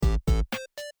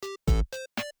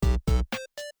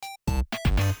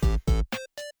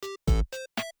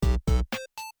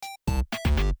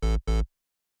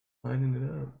Lining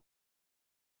it up.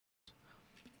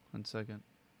 1 second.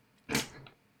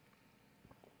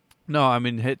 No, I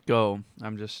mean hit go. I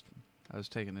was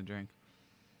taking a drink.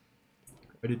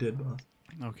 Already did, boss.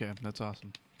 Okay, that's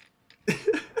awesome. You're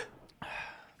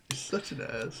such an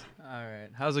ass. All right,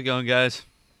 how's it going, guys?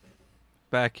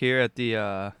 Back here at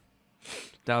the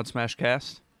DownSmash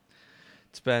cast.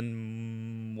 It's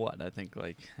been what I think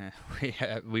like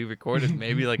we recorded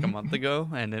maybe like a month ago,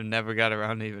 and then never got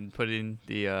around to even putting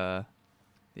the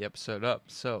episode up.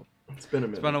 So It's been a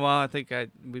it's been minute. a while. I think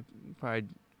we probably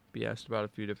be asked about a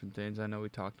few different things. I know we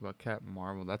talked about Captain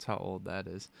Marvel. That's how old that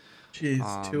is.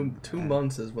 Jeez, two And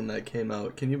months is when that came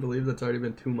out. Can you believe that's already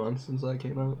been 2 months since that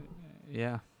came out?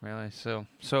 yeah, really. So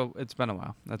it's been a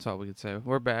while. That's all we could say.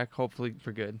 We're back, hopefully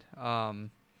for good.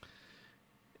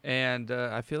 And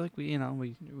I feel like we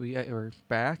are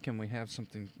back, and we have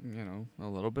something a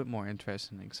little bit more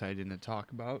interesting and exciting to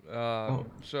talk about. Oh,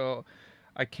 So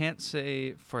I can't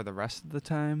say for the rest of the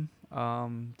time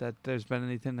that there's been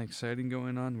anything exciting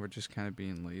going on. We're just kind of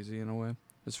being lazy in a way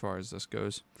as far as this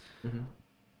goes. hmm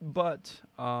But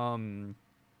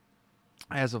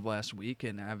as of last week,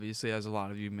 and obviously as a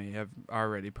lot of you may have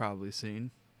already probably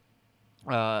seen,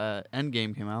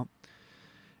 Endgame came out.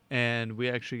 And we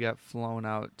actually got flown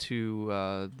out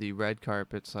to the red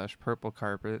carpet slash purple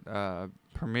carpet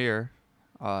premiere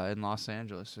in Los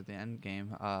Angeles at the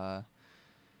Endgame.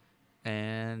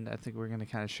 And I think we're going to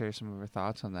kind of share some of our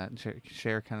thoughts on that and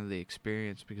share kind of the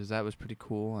experience, because that was pretty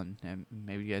cool. And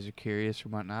maybe you guys are curious or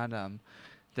whatnot.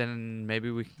 Then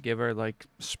maybe we can give our like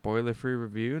spoiler free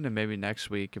review. And then maybe next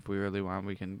week, if we really want,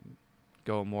 we can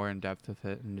go more in depth with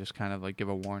it and just kind of like give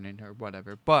a warning or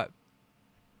whatever. But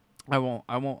I won't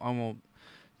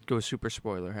go super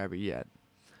spoiler heavy yet.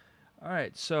 All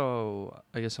right, so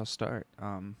I guess I'll start.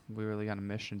 We really got a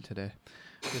mission today.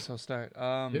 I guess I'll start.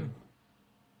 yeah.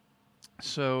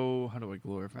 So how do I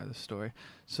glorify this story?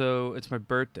 So it's my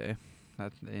birthday.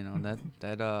 This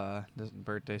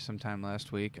birthday sometime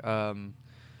last week.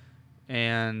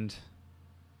 And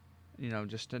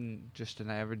just an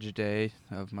average day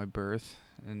of my birth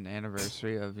and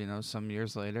anniversary of some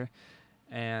years later,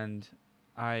 and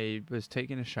I was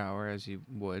taking a shower as you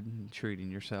would,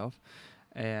 treating yourself.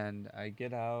 And I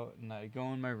get out and I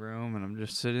go in my room and I'm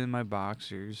just sitting in my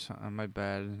boxers on my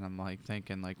bed and I'm like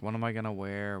thinking like, what am I gonna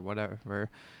wear or whatever.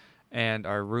 And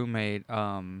our roommate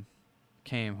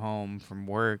came home from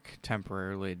work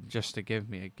temporarily just to give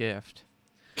me a gift.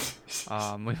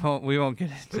 We won't get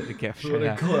into the gift right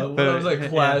now, What was but a yeah.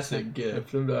 classic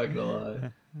gift, I'm not gonna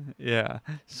lie. Yeah.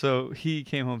 So he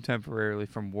came home temporarily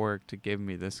from work to give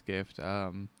me this gift.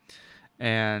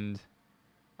 And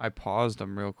I paused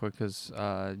him real quick because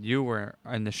you were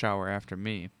in the shower after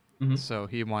me. hmm So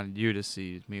he wanted you to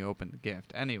see me open the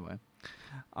gift. Anyway,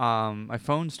 my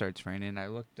phone starts ringing. I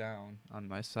look down on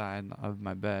my side of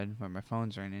my bed where my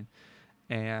phone's ringing,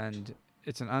 and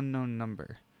it's an unknown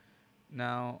number.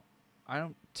 Now, I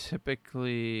don't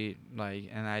typically like,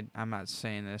 and I'm not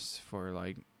saying this for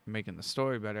like making the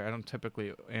story better. I don't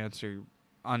typically answer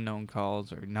unknown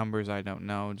calls or numbers I don't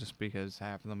know, just because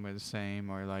half of them are the same,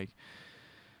 or like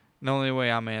the only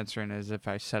way I'm answering is if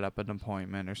I set up an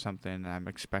appointment or something and I'm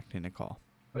expecting a call.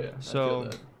 Oh yeah, I feel So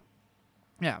that.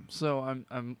 yeah, so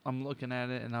I'm looking at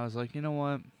it and I was like, you know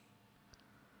what?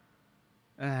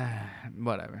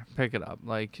 Whatever, pick it up.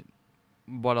 Like,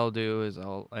 what I'll do is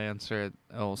I'll answer it.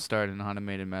 I'll start an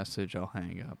automated message. I'll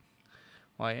hang up.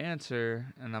 Well, I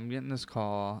answer and I'm getting this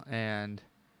call and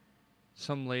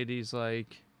some lady's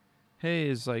like, "Hey,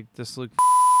 is like this look?"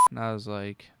 And I was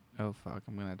like, "Oh fuck,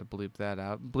 I'm gonna have to bleep that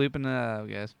out. Bleeping it out,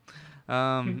 guys."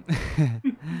 Um,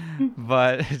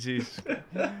 but jeez.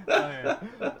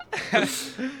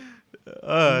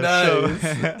 So Nice.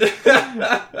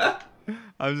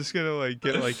 I'm just gonna like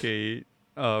get like a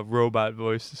robot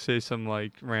voice to say some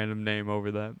like random name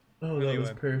over that. Oh, that was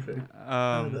Anyway, perfect. Oh,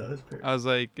 um, that was I perfect. was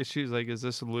like, she was like, "Is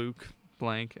this Luke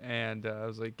blank?" And I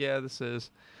was like, "Yeah, this is."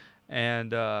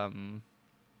 And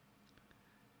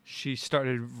she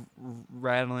started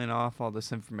rattling off all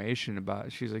this information about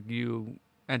it. She's like, "You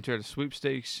entered a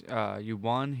sweepstakes, you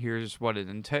won, here's what it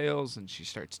entails." And she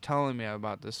starts telling me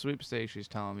about the sweepstakes. She's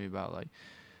telling me about like,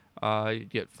 you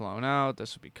get flown out,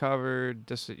 this will be covered,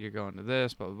 this you're going to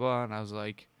this, blah blah blah. And I was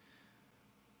like,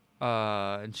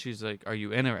 and she's like, "Are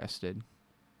you interested?"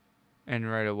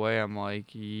 And right away I'm like,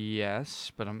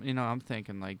 "Yes," but I'm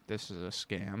thinking like, this is a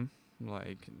scam.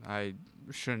 Like, I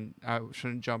shouldn't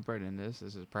jump right in this.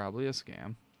 This is probably a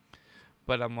scam.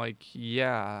 But I'm like,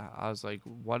 yeah. I was like,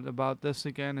 what about this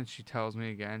again? And she tells me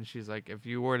again. She's like, if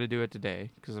you were to do it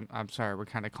today, because I'm sorry, we're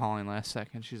kind of calling last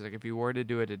second. She's like, if you were to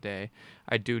do it today,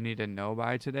 I do need to know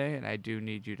by today, and I do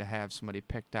need you to have somebody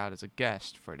picked out as a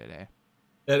guest for today.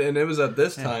 And it was at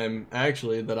this Yeah. time,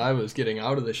 actually, that I was getting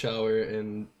out of the shower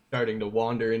and starting to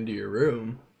wander into your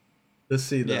room to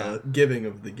see Yeah. the giving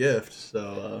of the gift.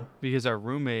 So, Because our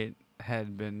roommate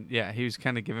had been, yeah, he was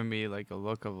kind of giving me like a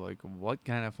look of like, what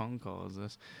kind of phone call is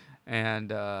this?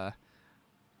 And, uh,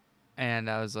 and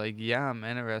I was like, yeah, I'm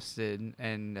interested.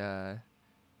 And,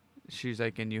 she's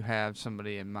like, and you have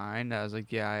somebody in mind? I was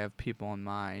like, yeah, I have people in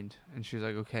mind. And she's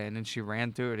like, okay. And then she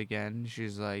ran through it again.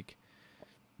 She's like,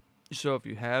 so if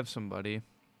you have somebody,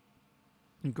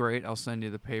 great, I'll send you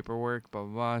the paperwork, blah,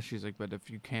 blah, blah. She's like, but if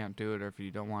you can't do it or if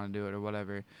you don't want to do it or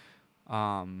whatever,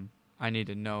 um, I need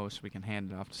to know so we can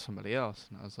hand it off to somebody else.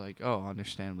 And I was like, oh,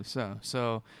 understandably so.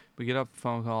 So we get off the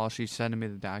phone call. She's sending me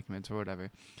the documents or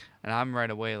whatever. And I'm right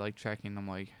away, like, checking. I'm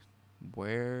like,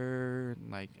 where,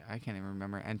 like, I can't even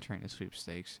remember entering a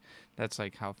sweepstakes. That's,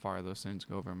 like, how far those things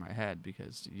go over my head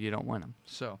because you don't win them.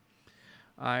 So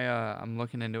I'm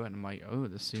looking into it and I'm like, oh,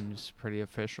 this seems pretty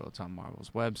official. It's on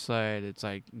Marvel's website. It's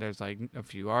like, there's, like, a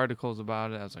few articles about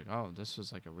it. I was like, oh, this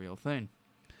was, like, a real thing.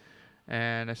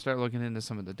 And I start looking into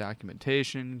some of the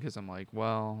documentation because I'm like,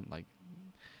 well, like,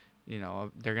 you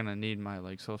know, they're going to need my,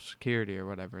 like, social security or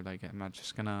whatever. Like, I'm not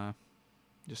just going to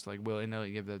just, like,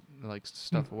 willy-nilly give that, like,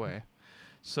 stuff away.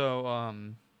 So,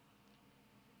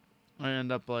 I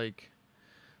end up, like,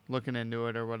 looking into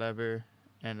it or whatever,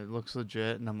 and it looks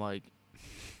legit, and I'm like,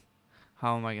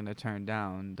 how am I going to turn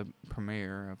down the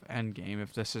premiere of Endgame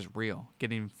if this is real?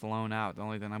 Getting flown out, the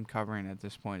only thing I'm covering at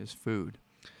this point is food.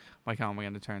 Like, how am I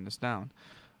going to turn this down?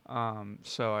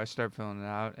 So I start filling it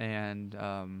out, and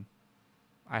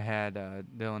I had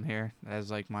Dylan here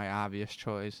as like my obvious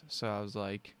choice. So I was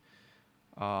like,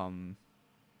 um,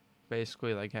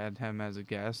 basically like had him as a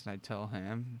guest, and I tell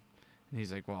him, and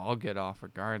he's like, "Well, I'll get off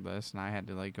regardless," and I had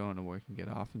to like go into work and get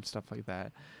off and stuff like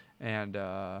that, and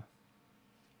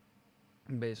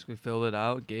basically filled it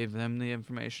out, gave them the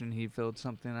information. He filled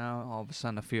something out. All of a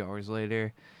sudden, a few hours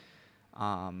later,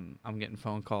 I'm getting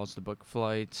phone calls to book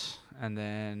flights, and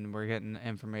then we're getting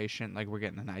information, like we're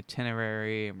getting an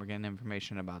itinerary, and we're getting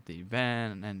information about the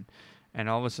event, and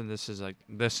all of a sudden this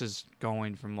is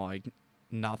going from like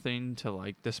nothing to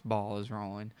like this ball is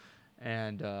rolling,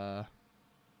 and all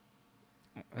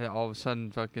of a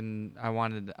sudden fucking I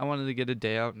wanted to get a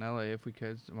day out in LA if we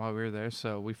could while we were there,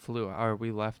 so we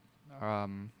left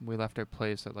our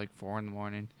place at like 4 in the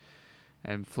morning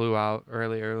and flew out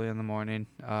early in the morning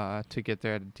to get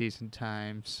there at a decent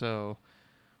time. So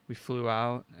we flew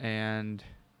out, and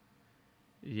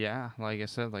yeah, like I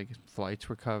said, like flights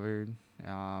were covered.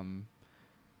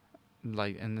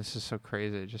 Like, and this is so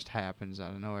crazy, it just happens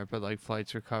out of nowhere. But like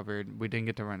flights were covered. We didn't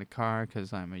get to rent a car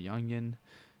because I'm a youngin.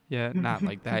 Yeah, not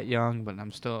like that young, but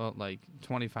I'm still like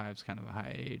 25 is kind of a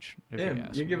high age. If you damn,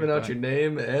 ask you're me, giving out but your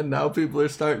name, and now people are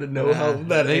starting to know how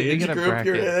that they age get a group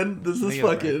you're bracket. in. This They is get a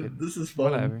bracket. fucking. This is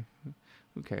fun. Whatever.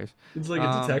 Who cares? It's like a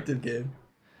Um, detective game.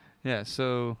 Yeah,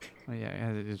 so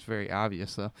yeah, it's very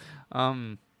obvious though.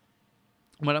 Um,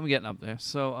 but I'm getting up there.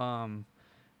 So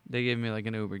they gave me like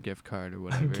an Uber gift card or I'm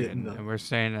whatever, getting and up. we're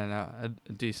staying at a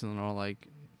decent little like,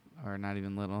 or not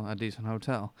even little, a decent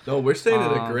hotel. No, we're staying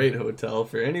at a Um, great hotel.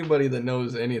 For anybody that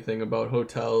knows anything about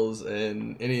hotels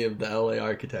and any of the LA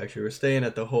architecture, we're staying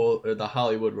at the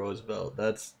Hollywood Roosevelt.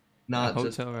 That's a not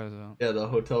just hotel Roosevelt. yeah, the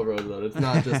Hotel Roosevelt. It's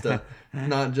not just a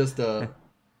not just a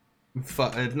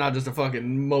it's not just a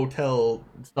fucking motel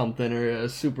something or a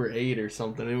Super 8 or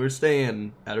something. We're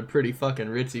staying at a pretty fucking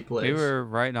ritzy We place. were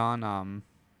right on,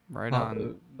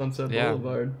 Sunset yeah,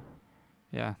 Boulevard.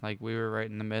 yeah, like we were right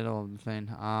in the middle of the thing.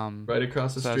 Right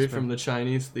across the So that's street from the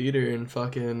Chinese theater and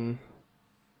fucking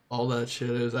all that shit.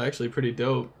 It was actually pretty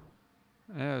dope.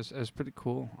 yeah, it was pretty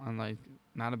cool. And like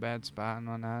not a bad spot and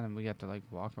whatnot, and we got to like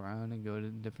walk around and go to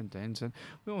different things. And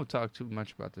we won't talk too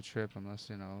much about the trip unless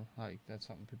like that's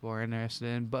something people are interested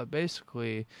in. But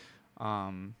basically,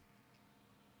 um,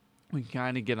 we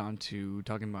kind of get on to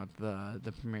talking about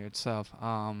the premiere itself.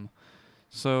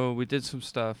 So we did some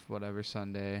stuff, whatever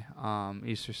Sunday,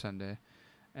 Easter Sunday.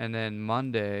 And then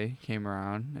Monday came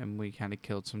around, and we kind of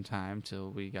killed some time till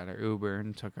we got our Uber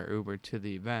and took our Uber to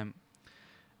the event.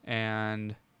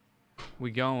 And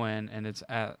we go in, and it's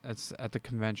at the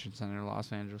convention center,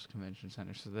 Los Angeles Convention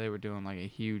Center. So they were doing like a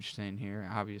huge thing here.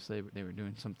 Obviously, they were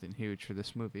doing something huge for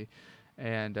this movie.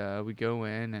 And we go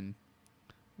in, and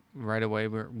right away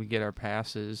we get our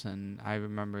passes. And I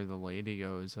remember the lady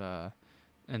goes,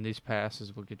 and these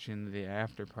passes will get you into the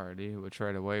after party, which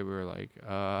right away we were like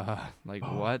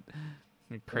what?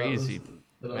 Crazy,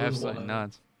 that was absolutely wild.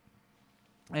 nuts.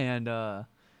 And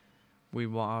we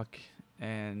walk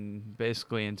and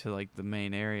basically into like the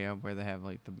main area where they have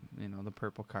like the the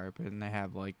purple carpet, and they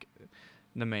have like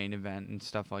the main event and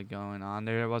stuff like going on.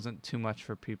 There wasn't too much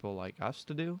for people like us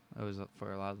to do. It was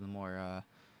for a lot of the more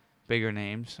bigger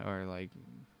names, or like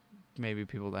maybe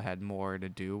people that had more to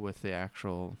do with the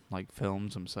actual like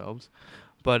films themselves.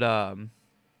 But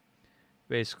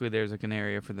basically there's like an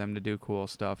area for them to do cool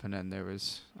stuff, and then there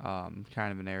was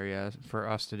kind of an area for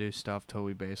us to do stuff till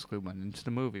we basically went into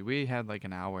the movie. We had like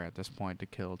an hour at this point to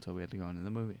kill till we had to go into the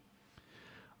movie.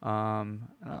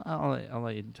 I'll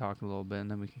let you talk a little bit,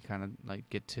 and then we can kind of like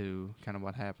get to kind of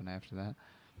what happened after that.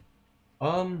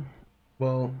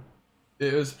 Well,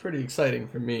 it was pretty exciting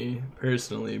for me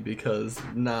personally because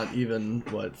not even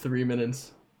 3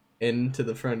 minutes into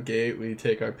the front gate we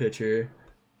take our picture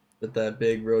with that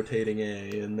big rotating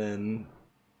A, and then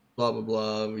blah blah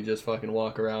blah. We just fucking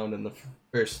walk around, and the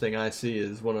first thing I see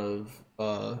is one of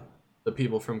the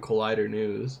people from Collider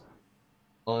News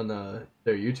on their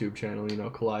YouTube channel,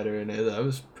 Collider, and that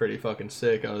was pretty fucking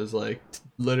sick. I was like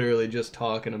literally just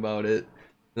talking about it, and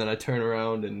then I turn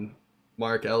around and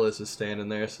Mark Ellis is standing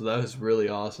there, so that was really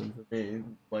awesome for me.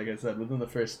 Like I said, within the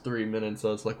first 3 minutes, I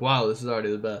was like, wow, this is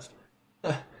already the best.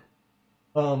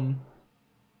 um,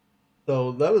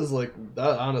 so that was like,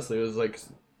 that honestly was like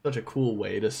such a cool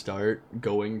way to start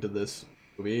going to this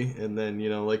movie, and then,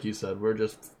 like you said, we're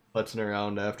just putzing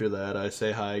around after that. I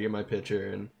say hi, get my picture,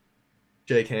 and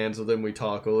shake hands with him, we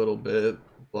talk a little bit,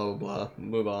 blah, blah, blah,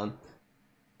 move on.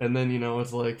 And then,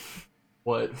 it's like,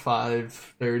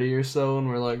 5:30 or so, and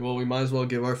we're like, well, we might as well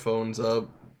give our phones up.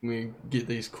 We get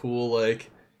these cool, like,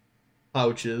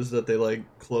 pouches that they, like,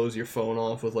 close your phone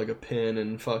off with, like, a pin,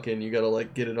 and fucking, you gotta,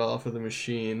 like, get it off of the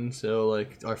machine. So,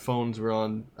 like, our phones were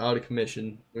out of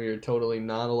commission. We were totally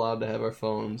not allowed to have our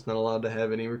phones, not allowed to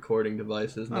have any recording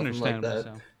devices, nothing like that.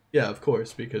 So. Yeah, of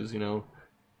course, because,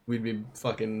 we'd be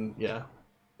fucking, yeah,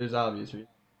 there's obvious reasons.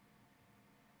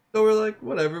 So we're like,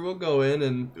 whatever, we'll go in,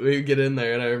 and we get in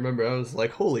there, and I remember I was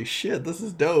like, holy shit, this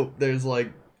is dope. There's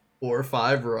like 4 or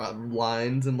 5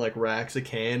 lines and like racks of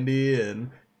candy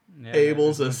and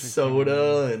tables of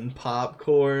soda and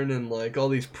popcorn and like all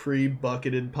these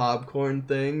pre-bucketed popcorn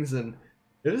things, and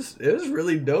it was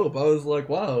really dope. I was like,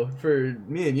 wow, for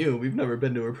me and you, we've never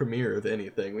been to a premiere of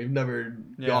anything. We've never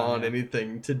gone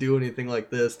anything to do anything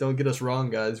like this. Don't get us wrong,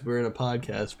 guys. We're in a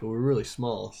podcast, but we're really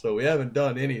small, so we haven't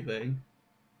done anything.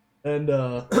 And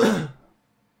up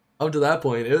to that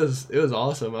point, it was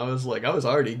awesome. I was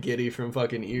already giddy from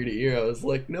fucking ear to ear. I was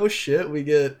like, no shit, we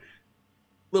get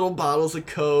little bottles of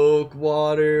Coke,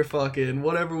 water, fucking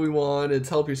whatever we want. It's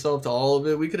help yourself to all of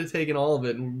it. We could have taken all of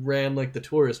it and ran like the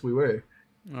tourists we were.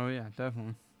 Oh yeah,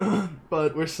 definitely.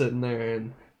 But we're sitting there,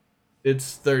 and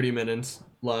it's 30 minutes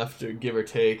left, or give or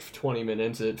take 20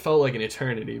 minutes. It felt like an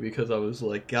eternity because I was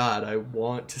like, God, I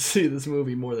want to see this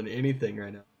movie more than anything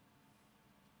right now.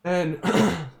 And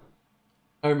I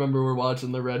remember we're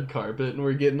watching the red carpet, and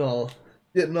we're getting all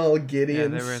giddy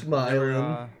and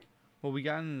smiling. Well, we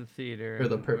got in the theater. Or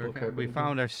the purple carpet. We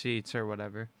found our seats or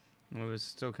whatever. It was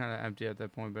still kind of empty at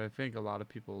that point, but I think a lot of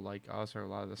people like us, or a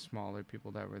lot of the smaller people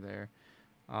that were there,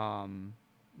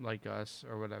 like us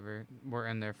or whatever, were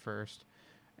in there first.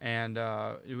 And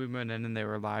we went in, and they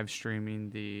were live streaming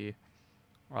the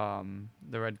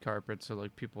red carpet, so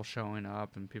like people showing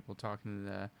up and people talking to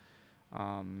the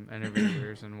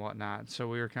interviewers and whatnot. So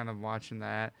we were kind of watching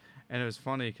that, and it was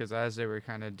funny because as they were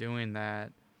kind of doing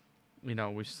that, we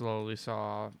slowly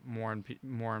saw more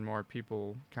and more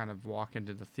people kind of walk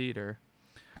into the theater,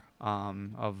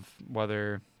 of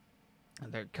whether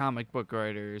they're comic book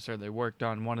writers, or they worked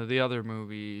on one of the other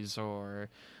movies, or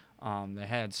they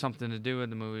had something to do with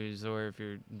the movies, or if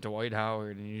you're Dwight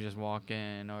Howard and you just walk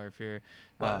in, or if you're,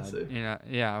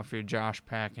 if you're Josh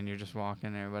Peck and you're just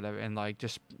walking there, or whatever, and like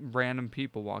just random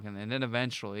people walking in. And then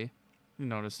eventually, you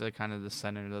notice that kind of the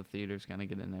center of the theater is kind of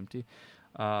getting empty.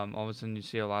 All of a sudden you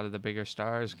see a lot of the bigger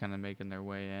stars kind of making their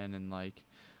way in, and like,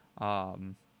 that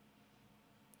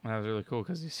was really cool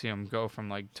because you see them go from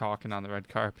like talking on the red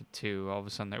carpet to all of a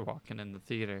sudden they're walking in the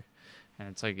theater. And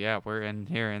it's like, yeah, we're in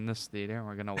here in this theater, and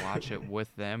we're going to watch it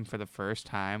with them for the first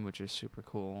time, which is super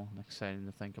cool and exciting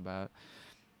to think about.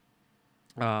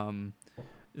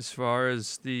 As far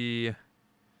as that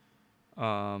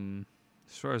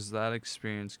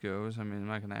experience goes, I mean, I'm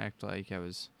not going to act like I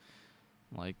was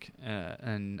like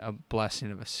a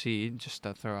blessing of a seat, just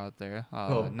to throw out there.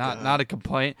 Not a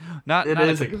complaint. Not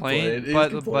a complaint,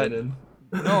 but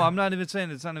No, I'm not even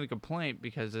saying it's not even a complaint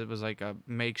because it was like a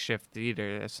makeshift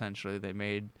theater essentially they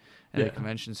made in the Yeah.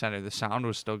 convention center. The sound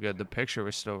was still good. The picture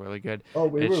was still really good. Oh,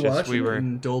 we It's were just we watching it were.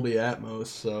 in Dolby Atmos,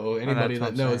 so Oh, anybody that's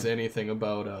what that I'm knows saying. anything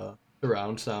about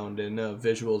surround sound and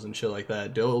visuals and shit like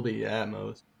that, Dolby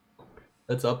Atmos,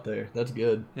 that's up there. That's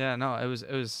good. Yeah, no, it was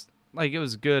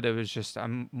good. It was just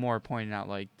I'm more pointing out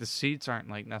like the seats aren't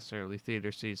like necessarily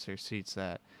theater seats. They're seats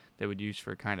that they would use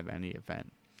for kind of any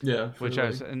event. Yeah, for Which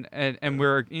I like, was, and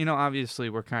we're,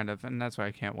 obviously we're kind of, and that's why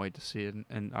I can't wait to see it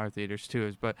in our theaters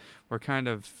too, but we're kind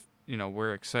of,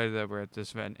 we're excited that we're at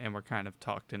this event and we're kind of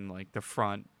tucked in like the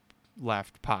front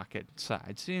left pocket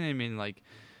side. See what I mean?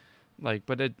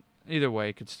 But either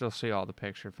way, could still see all the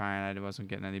picture fine. I wasn't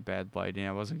getting any bad lighting.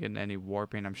 I wasn't getting any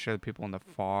warping. I'm sure the people in the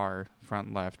far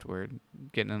front left were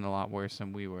getting it a lot worse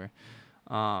than we were.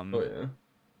 oh yeah.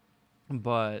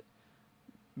 But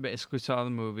basically saw the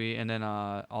movie and then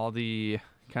all the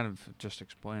kind of just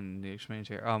explaining the experience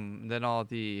here. Then all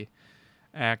the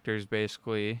actors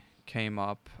basically came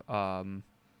up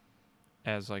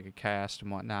as like a cast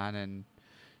and whatnot, and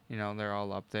they're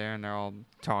all up there and they're all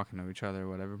talking to each other,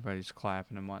 whatever. Everybody's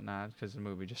clapping and whatnot because the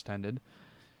movie just ended.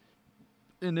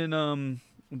 And then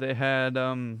they had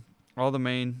all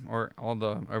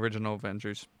the original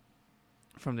Avengers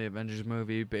from the Avengers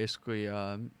movie basically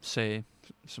say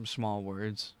some small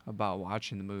words about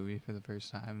watching the movie for the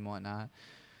first time and whatnot.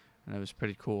 And it was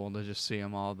pretty cool to just see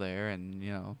them all there, and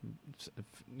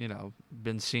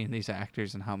been seeing these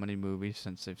actors in how many movies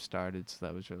since they've started, so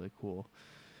that was really cool.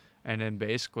 And then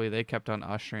basically they kept on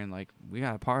ushering like, we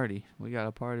got a party, we got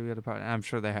a party, we got a party. And I'm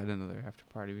sure they had another after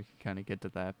party. We can kind of get to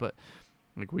that, but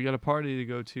like we got a party to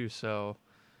go to, so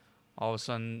all of a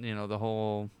sudden the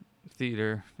whole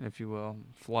theater, if you will,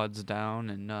 floods down,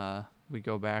 and we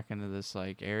go back into this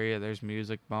like area. There's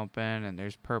music bumping and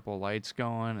there's purple lights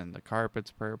going and the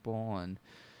carpet's purple, and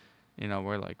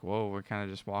we're like, whoa, we're kind of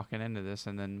just walking into this,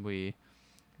 and then we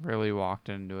really walked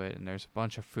into it, and there's a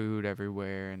bunch of food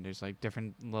everywhere, and there's like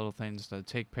different little things to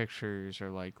take pictures, or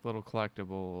like little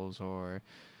collectibles, or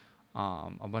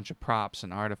a bunch of props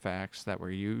and artifacts that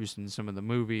were used in some of the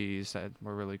movies that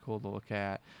were really cool to look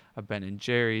at. A Ben and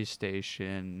Jerry's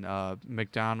station,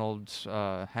 McDonald's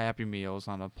Happy Meals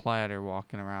on a platter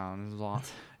walking around,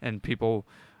 and people,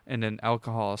 and then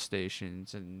alcohol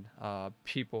stations, and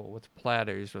people with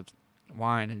platters with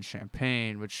wine and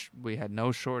champagne, which we had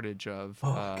no shortage of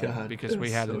Oh god, because we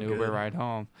had so an Uber good. ride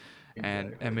home.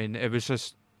 Exactly. And I mean, it was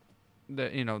just the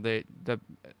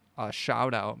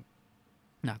shout out,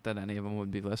 not that any of them would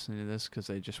be listening to this because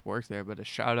they just work there, but a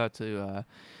shout out to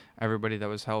everybody that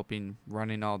was helping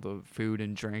running all the food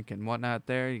and drink and whatnot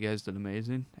there. You guys did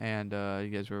amazing, and you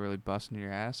guys were really busting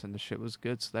your ass, and the shit was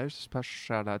good. So there's a special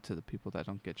shout out to the people that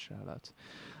don't get shout outs.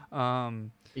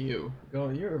 You're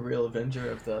a real avenger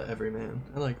of the everyman.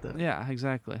 I like that. Yeah,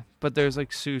 exactly. But there's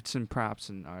like suits and props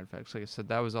and artifacts. Like I said,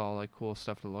 that was all like cool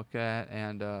stuff to look at,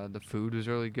 and the food was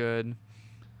really good.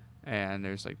 And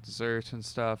there's like desserts and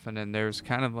stuff, and then there's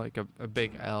kind of like a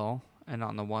big L, and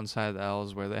on the one side of the L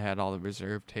is where they had all the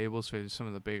reserved tables for some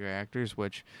of the bigger actors,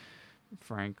 which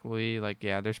frankly, like,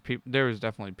 yeah, there was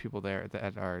definitely people there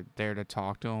that are there to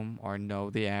talk to them or know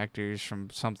the actors from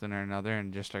something or another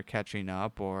and just are catching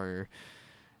up, or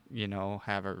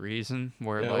have a reason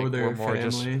where Yeah, like or we're their more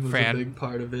just family was a big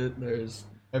part of it.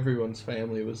 Everyone's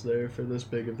family was there for this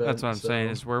big event. That's what I'm so. saying,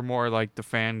 is we're more like the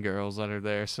fangirls that are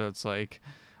there, so it's like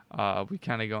we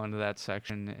kind of go into that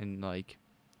section, and like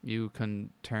you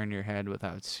can turn your head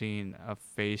without seeing a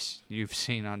face you've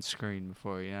seen on screen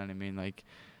before. You know what I mean? Like,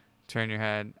 turn your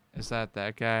head. Is that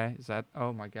guy? Is that?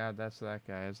 Oh my God, that's that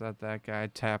guy. Is that guy?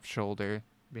 Tap shoulder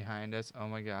behind us. Oh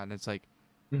my God, it's like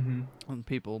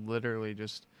people literally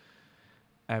just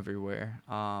everywhere.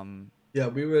 Yeah,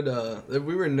 we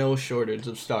were no shortage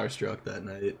of starstruck that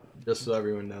night. Just so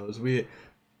everyone knows, we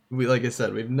like I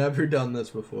said, we've never done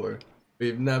this before.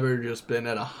 We've never just been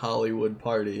at a Hollywood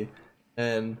party,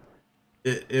 and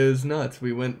it was nuts.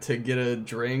 We went to get a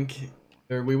drink,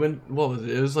 or we went. What was it?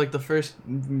 It was like the first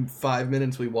 5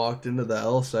 minutes we walked into the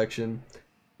L section.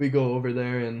 We go over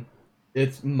there, and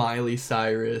it's Miley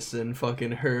Cyrus and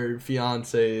fucking her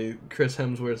fiance, Chris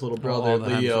Hemsworth's little brother,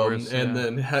 the Leo, Hemsworths, and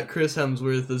yeah. then Chris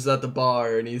Hemsworth is at the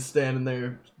bar, and he's standing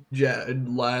there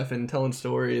laughing, telling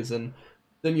stories, and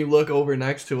then you look over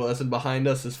next to us, and behind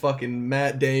us is fucking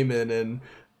Matt Damon, and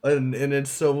it's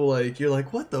so like, you're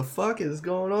like, what the fuck is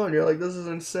going on? You're like, this is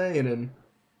insane, and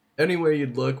anywhere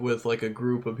you'd look with like a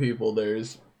group of people,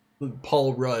 there's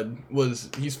Paul Rudd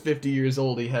he's 50 years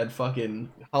old. He had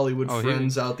fucking Hollywood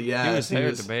friends out the ass. He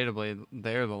was there debatably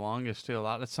there the longest too.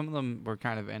 Some of them were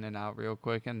kind of in and out real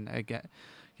quick, and again,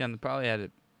 they probably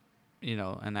had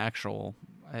an actual,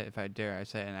 if I dare I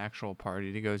say, an actual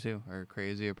party to go to, or a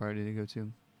crazier party to go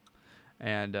to.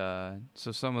 And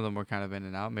so some of them were kind of in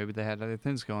and out. Maybe they had other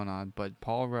things going on. But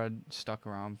Paul Rudd stuck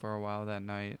around for a while that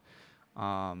night.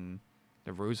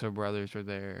 The Russo brothers were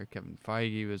there. Kevin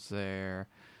Feige was there.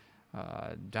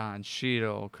 Don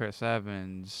Cheadle, Chris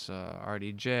Evans,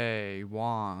 RDJ,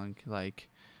 Wong. Like,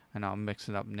 and I'm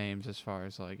mixing up names as far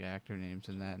as like actor names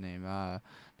in that name.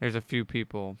 There's a few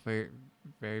people, very,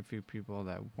 very few people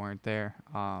that weren't there.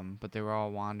 But they were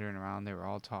all wandering around. They were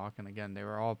all talking. Again, they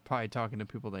were all probably talking to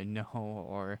people they know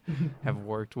or have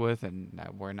worked with, and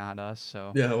that were not us.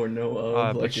 So yeah, or know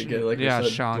of. Like again, like yeah, I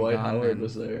said, Sean Dwight Gunn Howard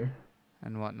was there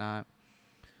and whatnot.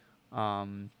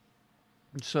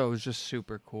 So it was just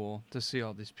super cool to see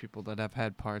all these people that have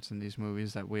had parts in these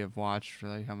movies that we have watched for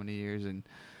like how many years, and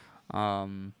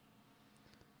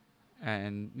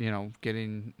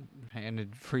getting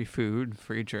handed free food,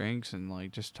 free drinks, and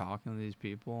like just talking to these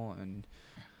people, and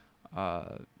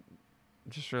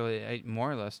just really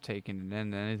more or less taking it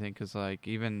in than anything, because like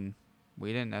even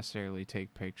we didn't necessarily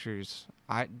take pictures.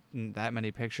 That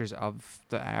many pictures of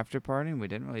the after party. And we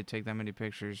didn't really take that many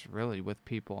pictures really with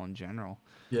people in general.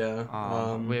 Yeah.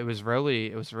 It was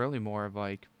really more of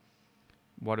like,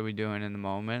 what are we doing in the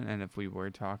moment? And if we were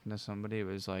talking to somebody, it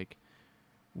was like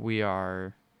we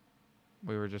were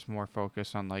just more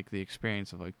focused on like the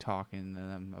experience of like talking to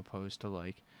them, opposed to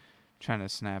like trying to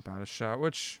snap out a shot.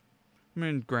 Which, I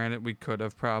mean, granted, we could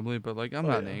have probably, but like I'm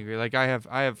not angry. Like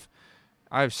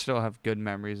I still have good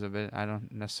memories of it. I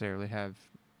don't necessarily have.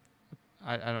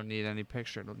 I don't need any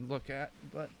picture to look at,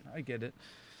 but I get it.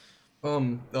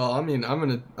 Well, I mean, I'm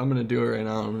gonna do it right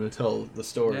now. I'm gonna tell the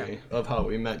story of how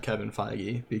we met Kevin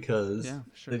Feige, because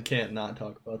they can't not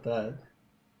talk about that.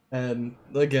 And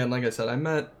again, like I said, I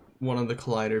met one of the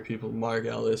Collider people, Mark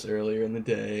Ellis, earlier in the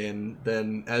day, and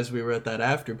then as we were at that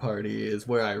after party is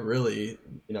where I really,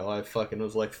 I fucking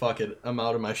was like, fuck it, I'm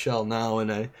out of my shell now,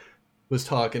 and I was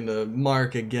talking to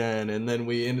Mark again, and then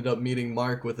we ended up meeting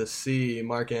Mark with a C,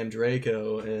 Mark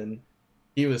Andraco, and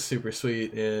he was super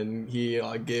sweet, and he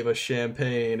gave us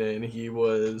champagne, and he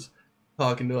was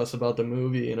talking to us about the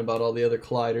movie and about all the other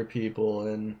Collider people,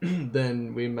 and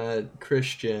then we met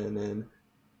Christian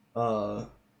and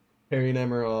Harry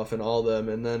Nemiroff and all them,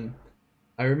 and then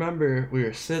I remember we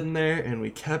were sitting there and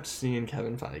we kept seeing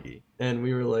Kevin Feige, and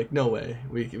we were like, no way,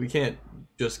 we can't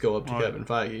just go up to Kevin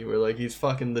Feige. We're like, he's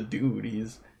fucking the dude.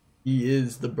 He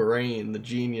is the brain, the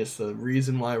genius, the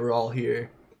reason why we're all here.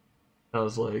 And I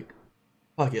was like,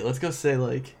 fuck it, let's go say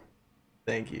like,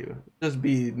 thank you. Just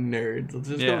be nerds. Let's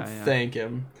just go thank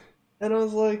him. And I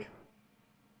was like,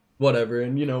 whatever.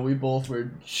 And we both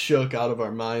were shook out of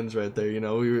our minds right there.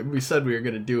 We said we were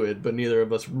gonna do it, but neither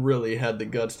of us really had the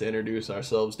guts to introduce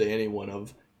ourselves to anyone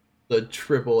of the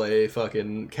AAA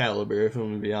fucking caliber. If I'm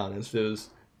gonna be honest, it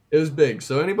was big.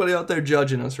 So anybody out there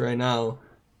judging us right now,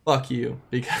 fuck you,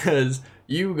 because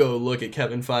you go look at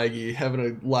Kevin Feige having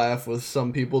a laugh with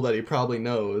some people that he probably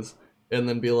knows, and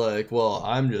then be like, well,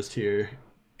 I'm just here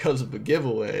because of the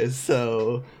giveaways,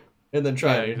 so, and then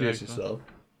try to introduce yourself.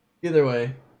 Either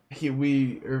way,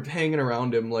 we were hanging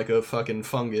around him like a fucking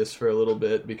fungus for a little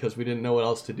bit because we didn't know what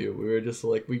else to do. We were just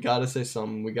like, we gotta say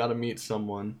something, we gotta meet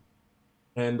someone.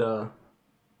 And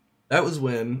that was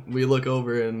when we look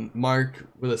over and Mark,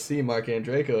 with a C, Mark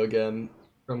Andraco again,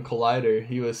 from Collider,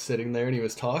 he was sitting there and he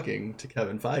was talking to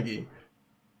Kevin Feige.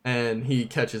 And he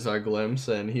catches our glimpse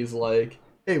and he's like,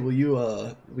 hey, will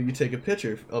you take a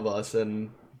picture of us?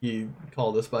 And he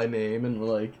called us by name and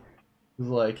was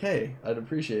like, hey, I'd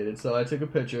appreciate it. So I took a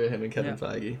picture of him and Kevin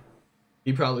Feige.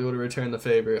 He probably would have returned the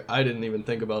favor. I didn't even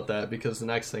think about that, because the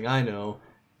next thing I know,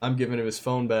 I'm giving him his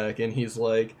phone back and he's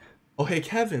like, oh, hey,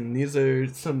 Kevin, these are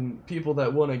some people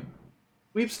that won a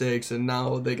sweepstakes and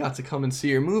now they got to come and see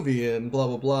your movie and blah,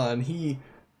 blah, blah. And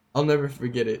I'll never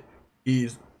forget it. He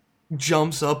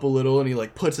jumps up a little and he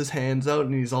like puts his hands out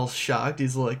and he's all shocked.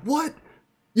 He's like, what?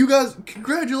 You guys,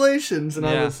 congratulations. And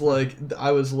I was like,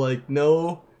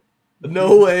 no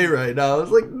way right now. I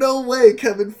was like, no way,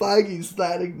 Kevin Feige's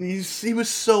that. He was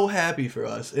so happy for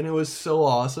us and it was so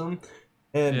awesome.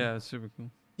 And yeah, it's super cool.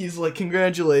 He's like,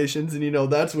 congratulations,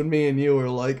 and that's when me and you were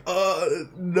like,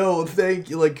 no, thank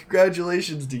you, like,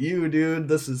 congratulations to you, dude,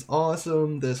 this is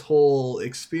awesome, this whole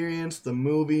experience, the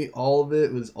movie, all of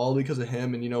it was all because of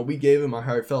him, and we gave him our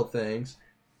heartfelt thanks,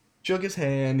 shook his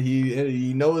hand,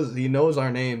 he knows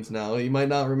our names now, he might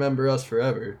not remember us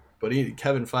forever, but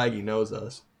Kevin Feige knows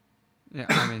us. Yeah,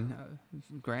 I mean,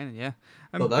 granted, yeah.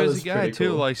 I'm a busy guy,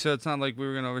 too, so it's not like we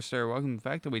were going to overstay our welcome. The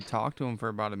fact that we talked to him for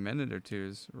about a minute or two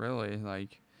is really,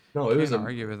 No, it was Can't a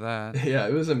argue with that. yeah,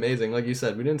 it was amazing. Like you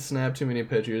said, we didn't snap too many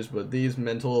pictures, but these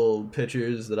mental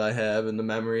pictures that I have and the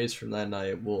memories from that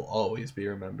night will always be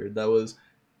remembered. That was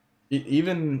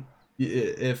even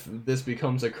if this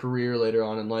becomes a career later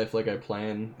on in life, like I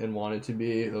plan and want it to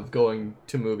be, of going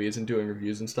to movies and doing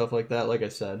reviews and stuff like that. Like I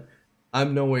said,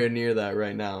 I'm nowhere near that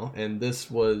right now, and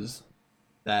this was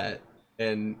that.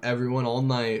 And everyone all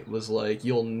night was like,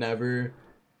 "You'll never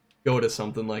go to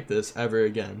something like this ever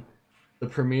again." The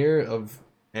premiere of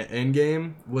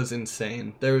Endgame was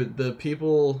insane. The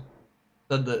people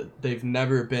said that they've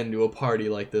never been to a party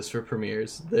like this for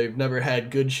premieres. They've never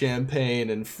had good champagne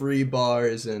and free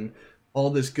bars and all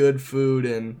this good food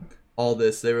and all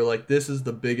this. They were like, "This is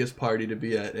the biggest party to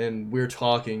be at," and we're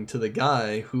talking to the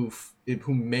guy who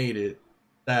made it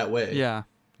that way. Yeah,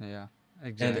 yeah, And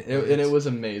exactly. it was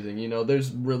amazing. You know,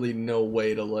 there's really no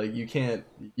way to like you can't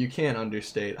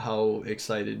understate how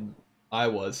excited I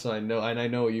was. So I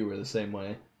know you were the same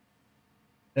way.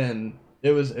 And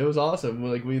it was awesome.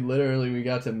 Like we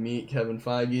got to meet Kevin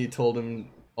Feige, told him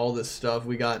all this stuff.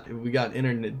 We got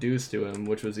introduced to him,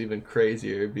 which was even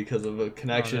crazier because of a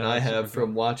connection yeah, I that's have super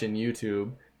from cool. watching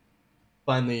YouTube.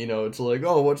 Finally, it's like,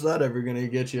 oh, what's that ever gonna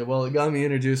get you? Well, it got me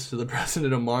introduced to the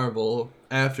president of Marvel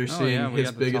after Oh seeing yeah, we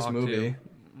his got to biggest talk to. movie.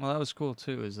 Well, that was cool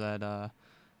too. Is that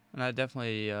and I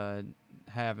definitely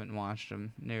haven't watched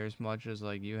them near as much as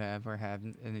like you have or have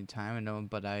any time in them,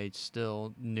 but I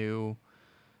still knew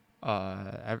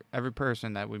every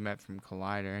person that we met from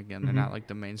Collider. Again, they're Hmm. not like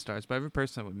the main stars, but every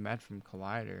person that we met from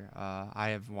Collider, I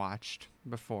have watched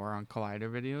before on Collider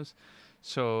videos.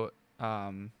 So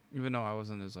even though I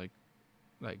wasn't as like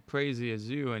crazy as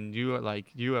you, and you at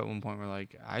one point were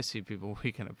like, I see people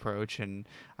we can approach, and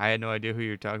I had no idea who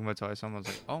you were talking about, so I saw them, I was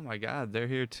like, oh my god, they're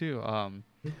here too.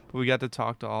 But we got to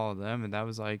talk to all of them, and that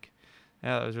was like,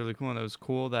 yeah, that was really cool. And it was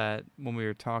cool that when we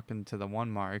were talking to the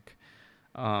one Mark,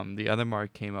 the other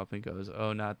Mark came up and goes,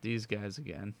 oh, not these guys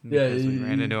again, Yeah, because we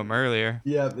ran into him earlier.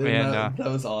 yeah, and And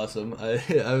that was awesome.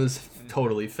 I was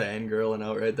totally fangirling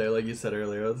out right there, like you said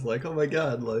earlier. I was like, oh my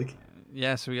god, like.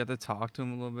 yeah, so we got to talk to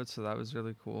him a little bit, so that was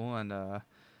really cool. And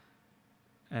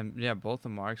yeah, both the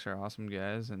Marks are awesome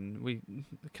guys, and we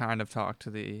kind of talked to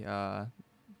the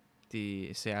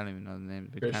see, I don't even know the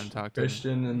name. We kind of talked to him.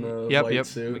 Christian in the Yep, white yep.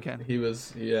 We suit. can. He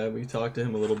was, yeah, we talked to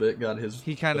him a little bit, got his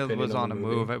He kind of opinion was on the on a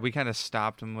movie. move. We kind of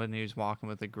stopped him when he was walking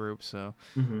with the group. So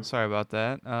Hmm. sorry about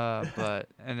that. But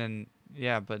and then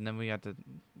yeah, but then we got to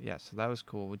yeah. So that was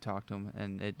cool. We talked to him,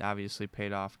 and it obviously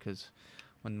paid off because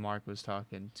when Mark was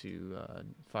talking to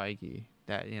Feige,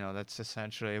 that that's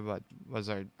essentially what was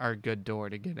our good door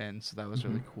to get in. So that was Hmm.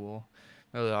 really cool.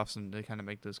 Really awesome to kind of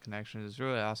make those connections. It's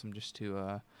really awesome just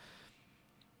to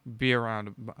be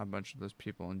around a bunch of those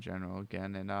people in general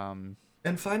again,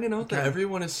 And finding out that kind of.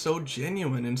 everyone is so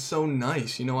genuine and so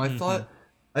nice. I Mhm.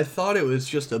 thought it was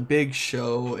just a big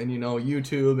show and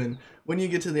YouTube, and when you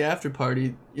get to the after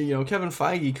party, Kevin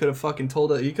Feige could have fucking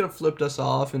told us, he could have flipped us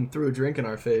off and threw a drink in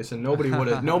our face, and nobody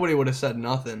would have said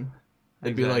nothing.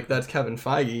 They'd be like, Exactly. "That's Kevin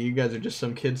Feige. You guys are just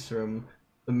some kids from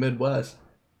the Midwest."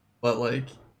 But like,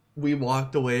 we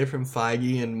walked away from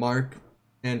Feige, and Mark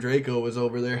Andraco was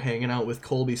over there hanging out with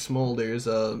Colby Smulders,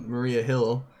 Maria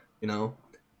Hill, you know,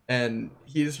 and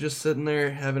he's just sitting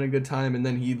there having a good time. And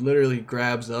then he literally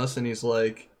grabs us, and he's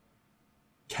like,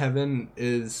 "Kevin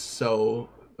is so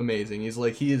amazing. He's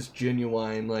like, he is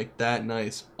genuine, like that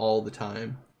nice all the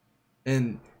time."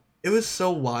 And it was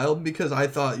so wild because I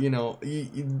thought,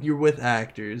 you're with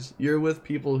actors, you're with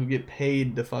people who get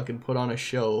paid to fucking put on a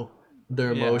show,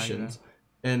 their Yeah, exactly. emotions,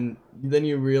 and then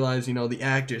you realize, the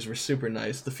actors were super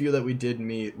nice. The few that we did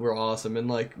meet were awesome, and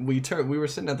like we were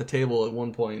sitting at the table at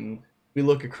one point, and we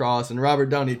look across, and Robert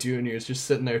Downey Jr. is just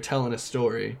sitting there telling a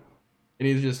story, and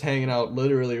he's just hanging out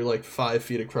literally like 5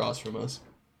 feet across from us,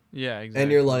 Yeah,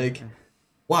 and you're exactly. like,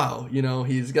 wow,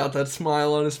 he's got that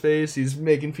smile on his face. He's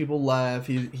making people laugh.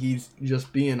 He's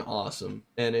just being awesome,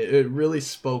 and it really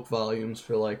spoke volumes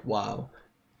for like, wow,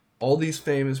 all these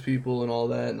famous people and all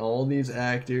that, and all these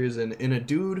actors, and a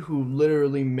dude who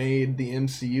literally made the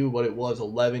MCU what it was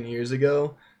 11 years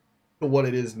ago to what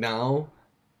it is now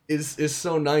is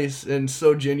so nice and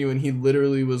so genuine. He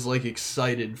literally was like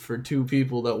excited for two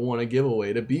people that won a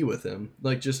giveaway to be with him,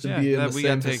 like just to Yeah, be in the that we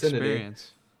same got to vicinity.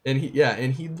 experience. And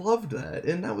he loved that,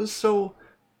 and that was so,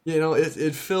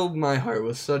 it filled my heart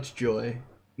with such joy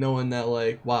knowing that,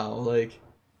 like, wow, like,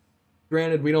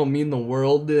 granted, we don't mean the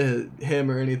world to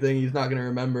him or anything. He's not gonna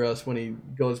remember us when he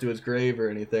goes to his grave or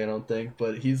anything, I don't think,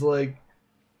 but he's like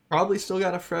probably still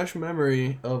got a fresh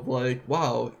memory of like,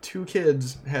 wow, two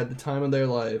kids had the time of their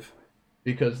life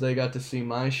because they got to see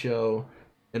my show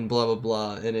and blah blah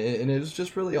blah, and it was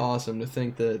just really awesome to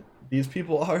think that these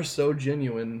people are so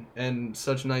genuine and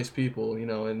such nice people, you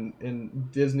know,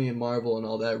 and Disney and Marvel and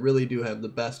all that really do have the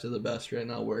best of the best right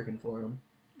now working for them.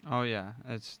 Oh yeah,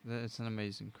 it's an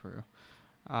amazing crew.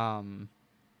 Um,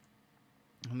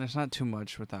 and there's not too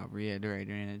much without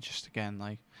reiterating it. Just again,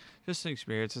 like, just an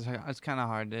experience. It's kind of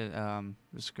hard to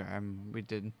describe. We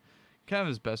did kind of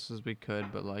as best as we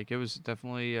could, but like it was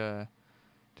definitely a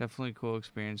cool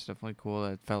experience. Definitely cool.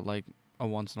 It felt like a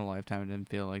once in a lifetime. It didn't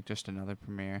feel like just another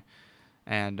premiere.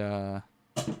 And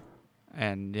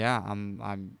yeah,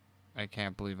 I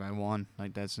can't believe I won.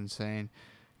 Like that's insane.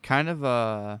 Kind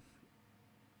of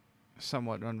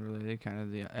somewhat unrelated, kind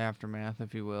of the aftermath,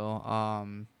 if you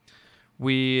will.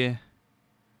 We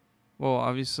well,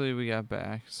 obviously we got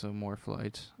back, so more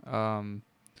flights. And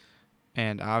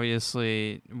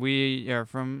obviously we are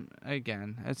from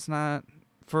again. It's not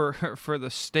for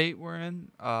the state we're in.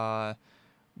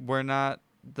 We're not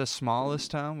the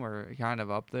smallest town. We're kind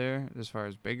of up there as far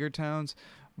as bigger towns,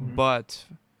 but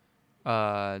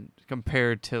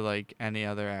compared to like any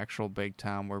other actual big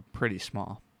town, we're pretty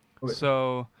small. Okay.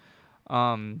 So,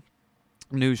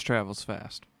 news travels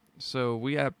fast. So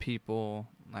we got people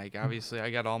like obviously I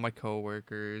got all my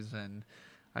coworkers and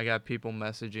I got people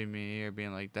messaging me or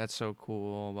being like, "That's so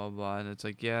cool," blah blah, and it's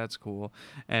like, "Yeah, it's cool."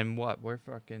 And what we're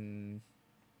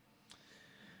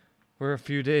a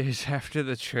few days after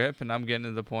the trip, and I'm getting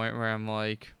to the point where I'm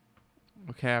like,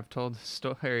 okay, I've told the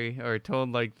story or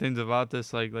told like things about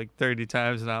this like 30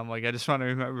 times now. I'm like, I just want to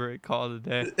remember it, call it a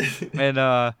day.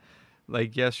 And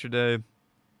like yesterday,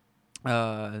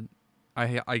 I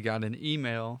got an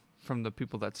email from the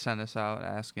people that sent us out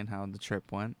asking how the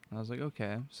trip went. I was like,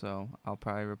 okay, so I'll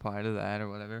probably reply to that or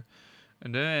whatever.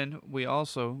 And then we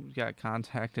also got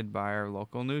contacted by our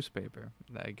local newspaper,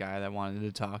 that guy that wanted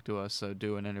to talk to us, so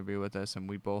do an interview with us, and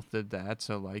we both did that.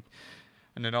 So like,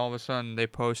 and then all of a sudden they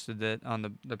posted it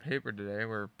on the paper today.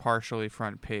 We're partially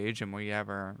front page, and we have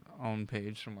our own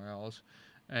page somewhere else,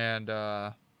 and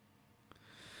then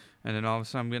all of a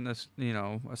sudden I'm getting this, you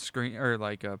know, a screen or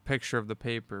like a picture of the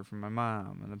paper from my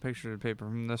mom and a picture of the paper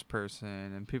from this person,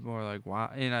 and people are like, "Wow,"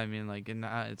 you know what I mean? Like, and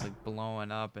it's like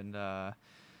blowing up, and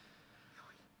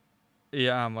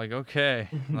yeah, I'm like, okay,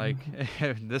 like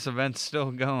this event's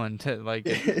still going to like,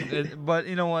 but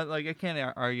you know what? Like, I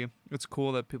can't argue. It's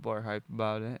cool that people are hyped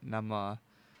about it, and I'm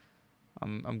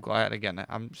glad. Again,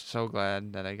 I'm so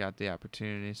glad that I got the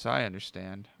opportunity. So I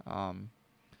understand.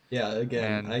 Yeah,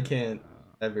 again, And I can't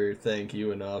ever thank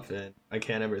you enough, and I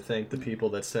can't ever thank the people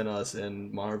that sent us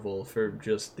and Marvel for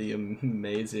just the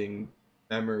amazing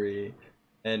memory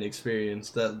and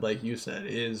experience that, like you said,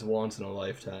 is once in a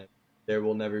lifetime. There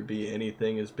will never be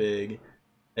anything as big,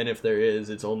 and if there is,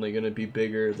 it's only gonna be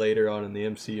bigger later on in the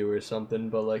MCU or something.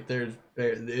 But like,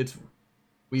 it's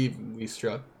we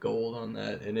struck gold on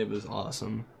that, and it was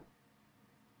awesome.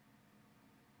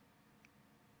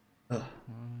 Ugh.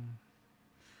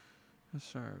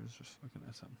 sorry, I was just looking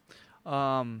at something.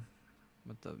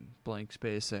 With the blank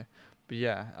space there, but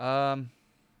yeah,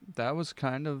 that was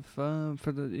kind of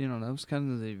for the that was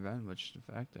kind of the event, which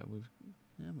the fact that we've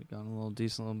gone a little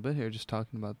decent little bit here just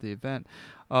talking about the event.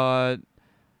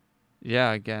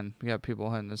 Yeah, again, we got people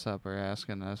hitting us up or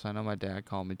asking us. I know my dad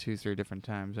called me 2-3 different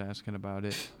times asking about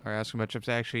it or asking about trips.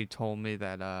 Actually told me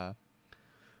that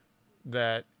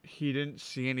that he didn't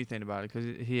see anything about it because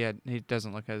he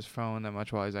doesn't look at his phone that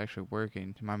much while he's actually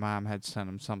working. My mom had sent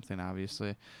him something,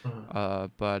 obviously,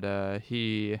 but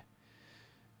he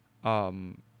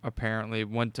apparently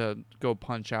went to go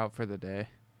punch out for the day,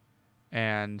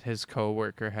 and his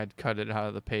coworker had cut it out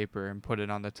of the paper and put it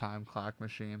on the time clock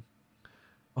machine.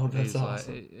 Oh, And that's he's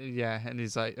awesome. like, yeah, and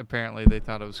he's like, apparently they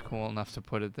thought it was cool enough to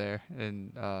put it there,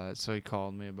 and so he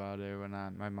called me about it. When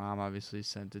my mom obviously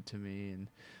sent it to me,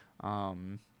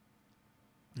 um,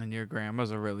 and your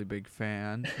grandma's a really big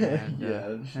fan, and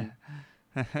Yeah, she's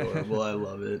adorable. I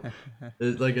love it.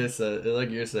 Like I said, like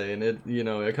you're saying,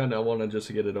 I kind of want to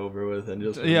just get it over with and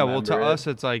just yeah, well, to remember it. us,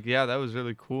 it's like, yeah, that was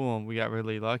really cool, and we got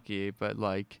really lucky, but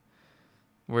like,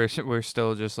 we're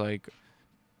still just like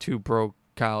two broke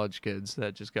college kids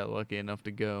that just got lucky enough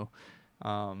to go.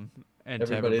 And to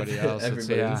Everybody, everybody else, it's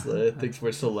yeah, thinks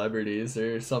we're celebrities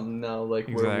or something now. Like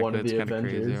we're one exactly. of It's the kind of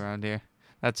crazy Avengers. around here.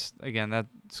 That's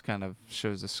kind of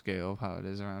shows the scale of how it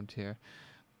is around here.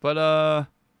 But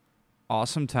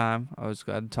awesome time. I was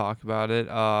glad to talk about it.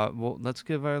 Well, let's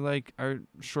give our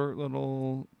short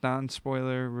little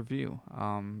non-spoiler review.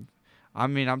 I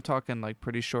mean, I'm talking like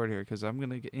pretty short here because I'm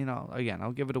gonna get again.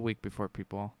 I'll give it a week before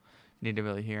people need to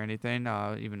really hear anything.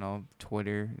 Even though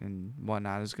Twitter and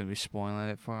whatnot is gonna be spoiling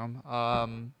it for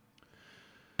them.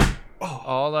 Oh,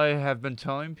 all I have been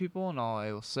telling people and all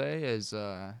I will say is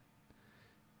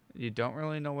you don't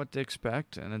really know what to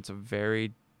expect, and it's a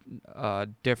very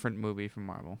different movie from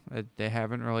Marvel. They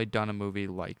haven't really done a movie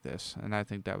like this, and I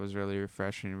think that was really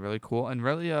refreshing and really cool and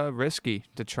really risky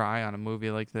to try on a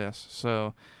movie like this.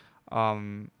 So,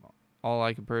 um, all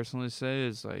I can personally say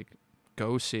is like,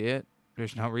 go see it.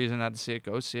 There's no reason not to see it.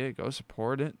 Go see it. Go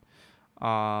support it.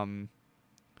 Um,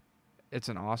 it's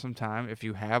an awesome time. If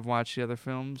you have watched the other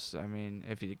films, I mean,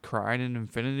 if you cried in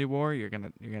Infinity War, you're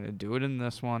gonna do it in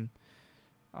this one.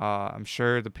 I'm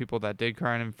sure the people that did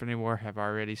cry in Infinity War have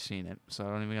already seen it, so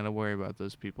I don't even gotta worry about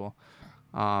those people.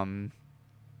 Um,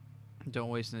 don't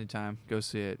waste any time. Go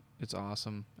see it. It's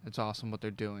awesome. It's awesome what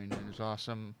they're doing, and it's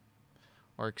awesome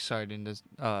or exciting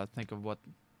to think of what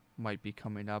might be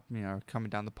coming up. Coming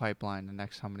down the pipeline the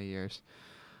next how many years.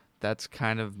 That's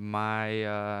kind of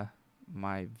my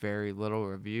very little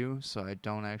review, so I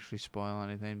don't actually spoil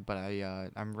anything. But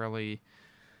I'm really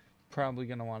probably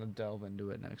gonna want to delve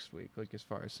into it next week, like as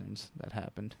far as things that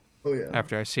happened oh yeah.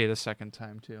 after I see it a second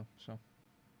time too. So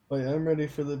Oh yeah, I'm ready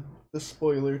for the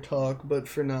spoiler talk, but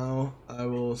for now, I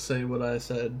will say what I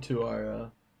said to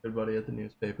our good buddy at the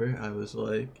newspaper. I was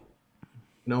like,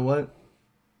 you know what?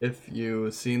 If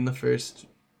you've seen the first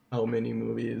how many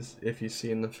movies, if you've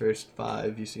seen the first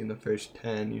 5, you've seen the first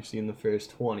 10, you've seen the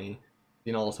first 20,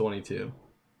 seen all 22,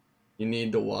 you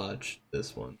need to watch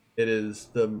this one. It is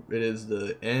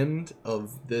the end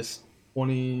of this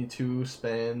 22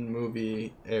 span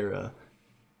movie era,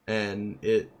 and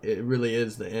it really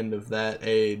is the end of that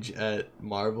age at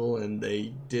Marvel, and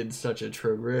they did such a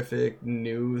terrific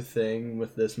new thing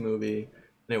with this movie,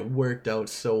 and it worked out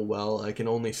so well. I can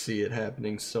only see it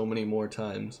happening so many more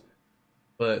times,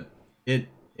 but it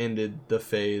ended the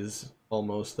phase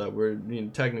almost that we're,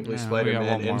 technically yeah, we got Spider-Man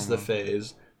one more ends the month.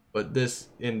 phase, but this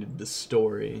ended the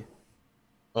story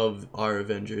of our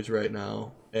Avengers right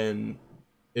now, and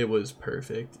it was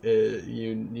perfect.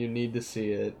 You need to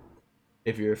see it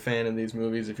if you're a fan of these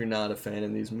movies. If you're not a fan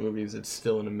of these movies, it's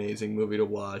still an amazing movie to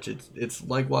watch. It's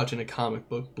like watching a comic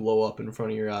book blow up in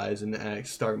front of your eyes and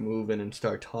start moving and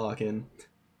start talking.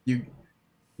 You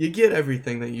you get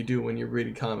everything that you do when you're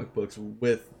reading comic books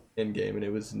with Endgame, and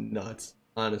it was nuts.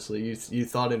 Honestly, you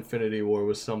thought Infinity War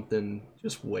was something.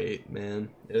 Just wait, man.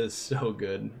 It is so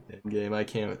good. Endgame. I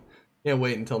can't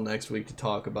wait until next week to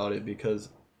talk about it, because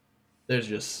there's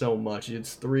just so much.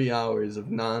 It's 3 hours of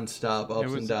nonstop It ups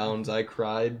and was downs. I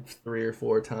cried 3 or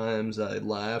 4 times. I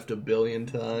laughed a billion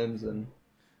times, and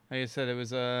like I said, it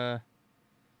was a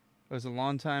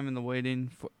long time in the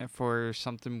waiting for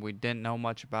something we didn't know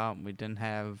much about. And we didn't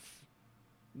have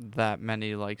that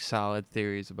many like solid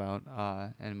theories about,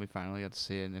 and we finally got to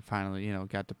see it, and it finally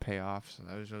got to pay off. So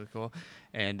that was really cool.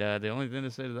 And the only thing to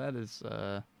say to that is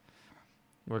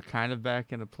we're kind of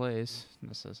back in a place.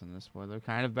 This isn't a spoiler.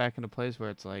 Kind of back in a place where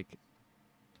it's like,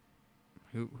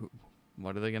 who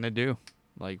what are they gonna do?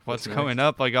 Like, what's what's coming next?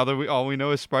 up? Like, all we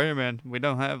know is Spider-Man. We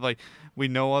don't have we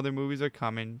know other movies are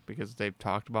coming because they've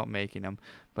talked about making them,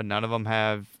 but none of them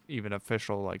have even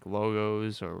official like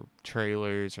logos or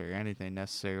trailers or anything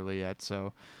necessarily yet.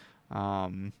 So,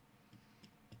 um,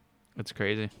 it's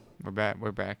crazy. We're back.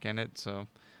 We're back in it. So,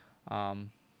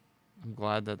 um, I'm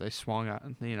glad that they swung out.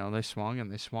 They swung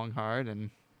and they swung hard,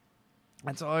 and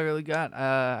that's all I really got.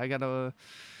 I gotta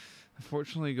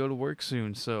unfortunately go to work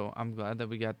soon, so I'm glad that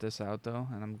we got this out though,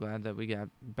 and I'm glad that we got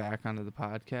back onto the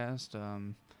podcast.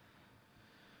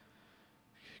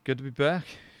 Good to be back.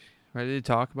 Ready to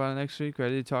talk about it next week.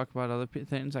 Ready to talk about other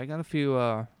things. I got a few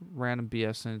random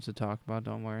BS things to talk about.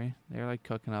 Don't worry, they're like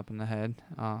cooking up in the head.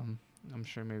 I'm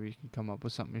sure maybe you can come up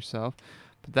with something yourself.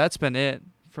 But that's been it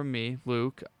from me,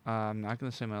 Luke. I'm not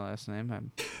gonna say my last name. I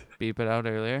beep it out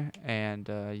earlier. And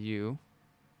you.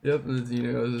 Yep, this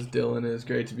is Dylan. It's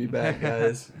great to be back,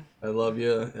 guys. I love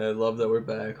you. I love that we're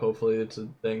back. Hopefully, it's a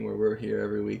thing where we're here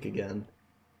every week again.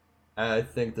 I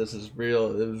think this is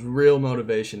real. It was real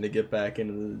motivation to get back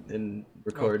into in Oh,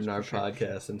 recording our for sure, for sure.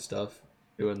 podcast and stuff,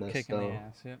 doing this. Kicking the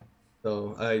ass. Yep.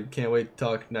 So I can't wait to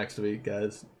talk next week,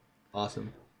 guys.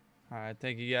 Awesome. All right.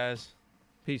 Thank you guys.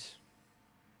 Peace.